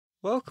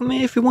Welcome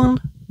everyone.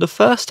 The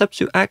first step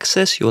to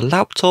access your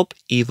laptop,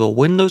 either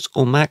Windows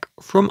or Mac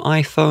from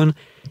iPhone,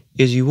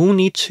 is you will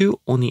need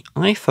to, on the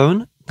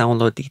iPhone,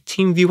 download the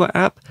TeamViewer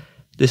app.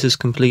 This is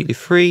completely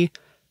free.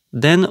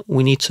 Then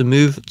we need to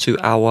move to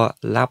our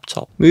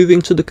laptop.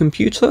 Moving to the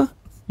computer,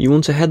 you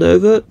want to head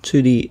over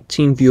to the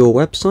TeamViewer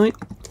website,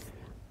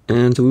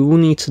 and we will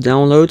need to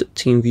download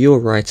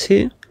TeamViewer right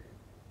here.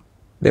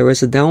 There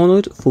is a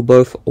download for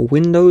both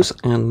Windows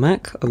and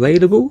Mac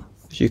available,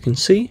 as you can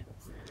see.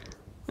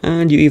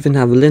 And you even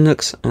have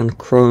Linux and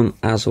Chrome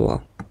as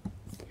well.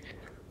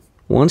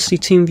 Once the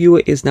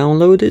TeamViewer is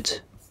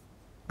downloaded,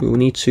 we will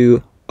need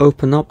to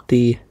open up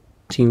the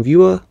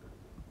TeamViewer,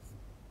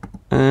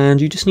 and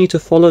you just need to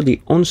follow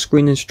the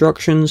on-screen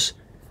instructions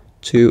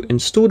to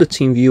install the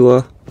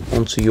TeamViewer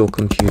onto your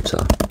computer.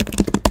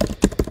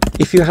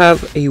 If you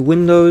have a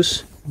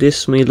Windows,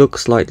 this may look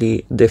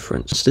slightly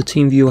different. Once the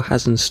TeamViewer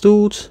has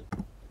installed,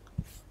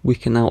 we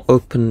can now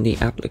open the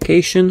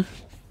application.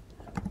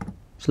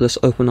 So let's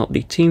open up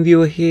the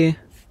TeamViewer here.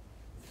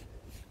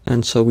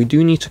 And so we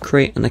do need to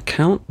create an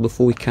account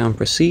before we can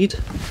proceed.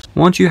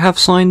 Once you have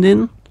signed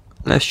in,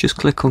 let's just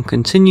click on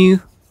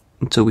continue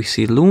until we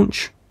see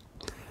launch.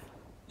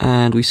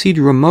 And we see the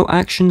remote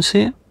actions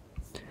here.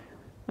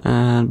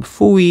 And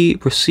before we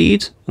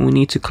proceed, we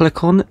need to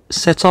click on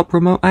set up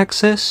remote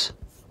access.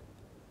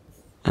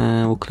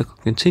 And we'll click on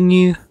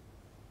continue.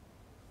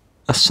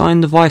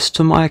 Assign device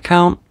to my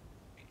account.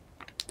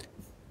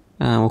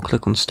 And we'll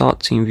click on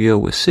Start TeamViewer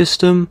with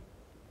System.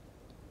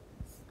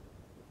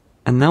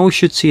 And now we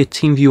should see a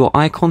TeamViewer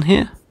icon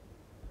here.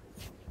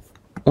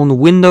 On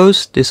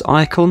Windows, this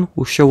icon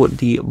will show at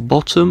the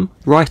bottom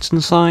right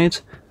hand side.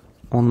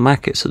 On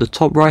Mac, it's at the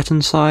top right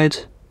hand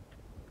side.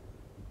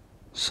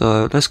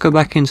 So let's go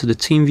back into the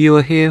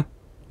TeamViewer here.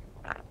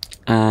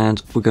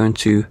 And we're going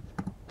to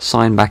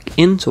sign back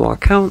into our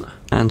account.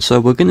 And so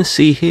we're going to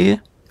see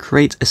here,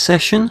 create a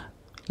session.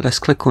 Let's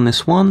click on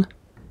this one.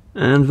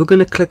 And we're going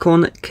to click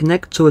on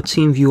connect to a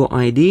TeamViewer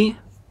ID,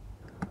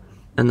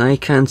 and now you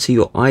can see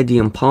your ID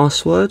and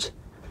password.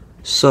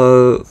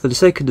 So for the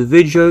sake of the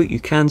video,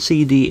 you can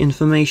see the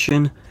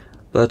information,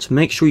 but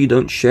make sure you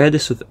don't share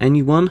this with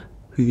anyone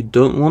who you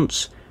don't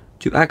want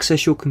to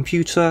access your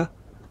computer.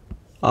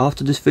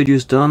 After this video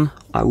is done,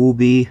 I will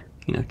be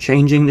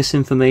changing this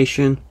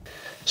information.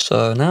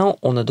 So now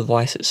on the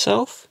device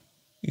itself,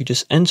 you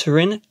just enter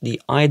in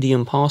the ID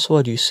and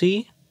password you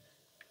see.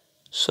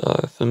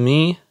 So for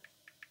me,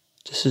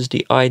 this is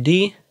the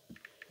ID.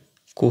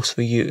 Of course,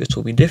 for you it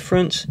will be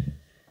different.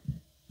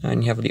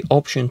 And you have the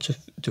option to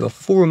do a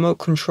full remote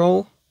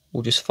control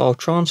or just file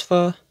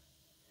transfer.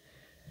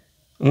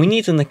 And we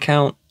need an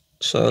account,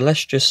 so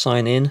let's just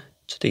sign in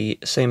to the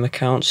same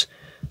accounts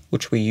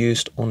which we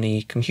used on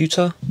the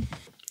computer.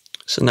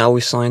 So now we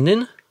signed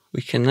in,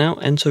 we can now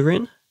enter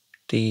in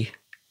the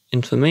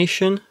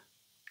information.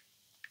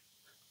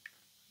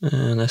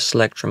 And let's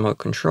select remote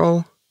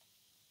control.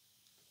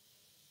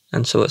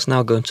 And so it's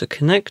now going to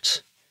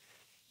connect.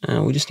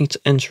 We just need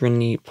to enter in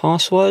the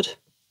password.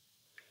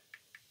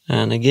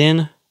 And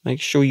again,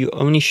 make sure you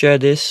only share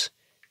this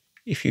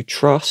if you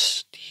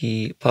trust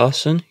the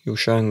person you're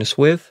sharing this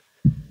with.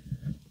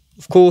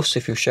 Of course,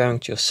 if you're sharing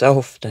to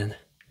yourself, then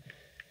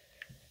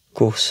of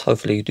course,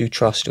 hopefully you do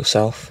trust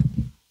yourself.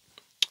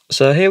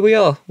 So here we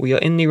are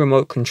in the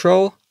remote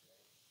control.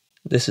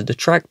 This is the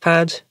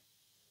trackpad.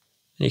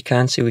 You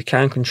can see we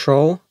can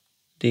control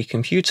the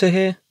computer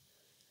here.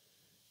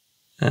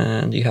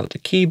 And you have the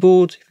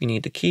keyboard, if you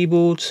need the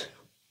keyboard,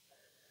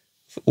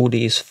 for all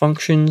these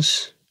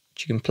functions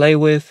which you can play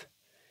with.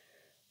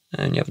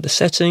 And you have the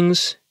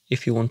settings,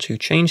 if you want to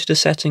change the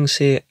settings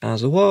here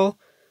as well,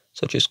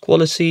 such as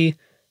quality,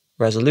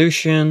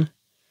 resolution,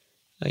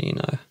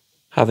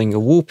 having a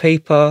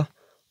wallpaper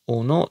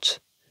or not.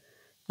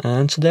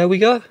 And so there we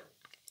go.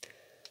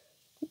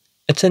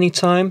 At any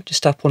time,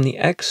 just tap on the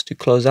X to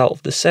close out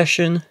of the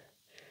session.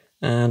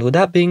 And with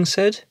that being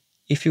said,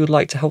 if you would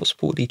like to help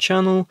support the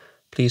channel,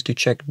 please do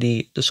check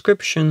the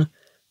description.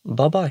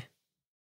 Bye bye.